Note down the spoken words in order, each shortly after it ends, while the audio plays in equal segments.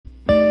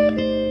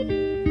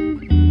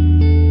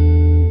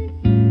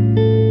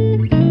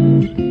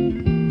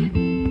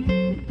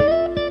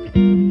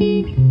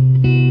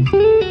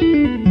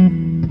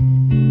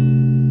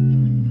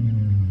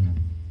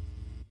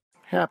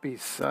Happy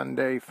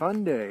Sunday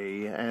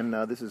Funday, and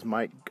this is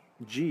Mike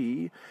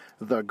G,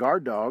 the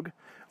Guard Dog,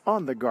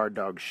 on the Guard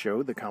Dog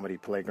Show, the Comedy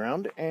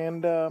Playground,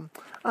 and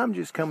I'm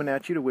just coming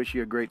at you to wish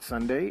you a great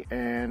Sunday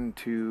and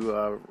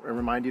to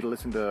remind you to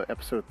listen to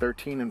episode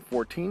 13 and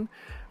 14.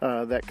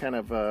 That kind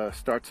of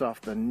starts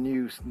off the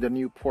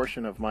new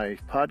portion of my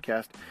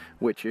podcast,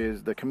 which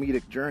is the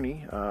comedic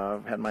journey.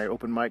 I've had my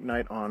open mic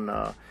night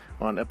on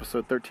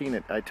episode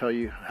 13. I tell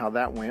you how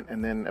that went,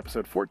 and then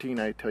episode 14,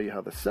 I tell you how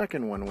the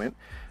second one went.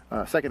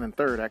 Second and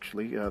third,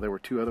 actually. There were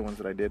two other ones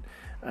that I did,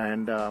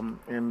 and I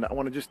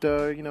want to just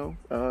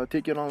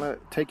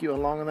take you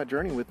along on that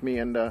journey with me,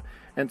 and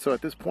so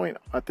at this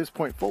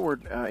point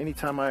forward,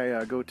 anytime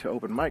I go to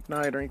open mic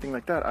night or anything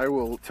like that, I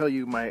will tell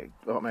you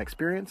about my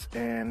experience,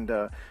 and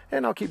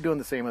I'll keep doing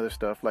the same other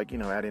stuff, like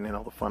adding in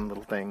all the fun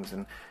little things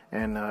and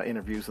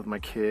interviews with my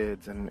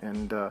kids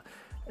and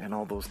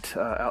all those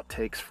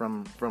outtakes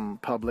from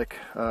public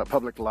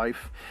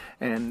life,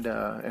 and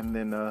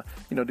then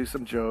do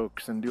some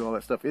jokes and do all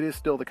that stuff. It is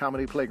still the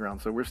comedy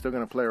playground, so we're still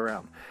going to play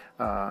around.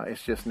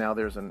 It's just now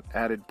there's an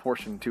added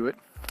portion to it,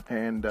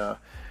 and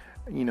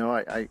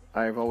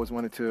I've always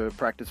wanted to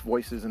practice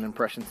voices and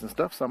impressions and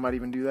stuff, so I might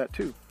even do that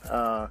too.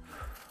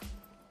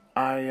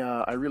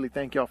 I really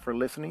thank y'all for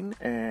listening,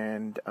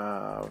 and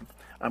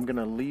I'm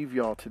gonna leave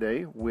y'all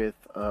today with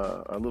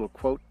a little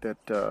quote that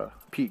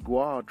Pete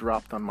Gua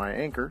dropped on my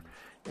Anchor,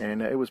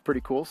 and it was pretty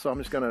cool. So I'm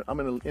gonna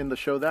end the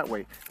show that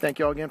way. Thank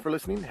y'all again for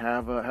listening.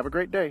 Have a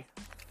great day.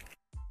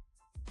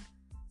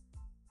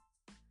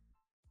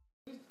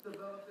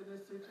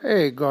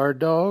 Hey, Guard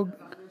Dog.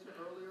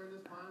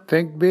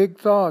 Think big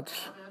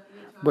thoughts,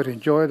 but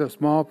enjoy the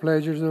small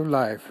pleasures of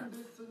life.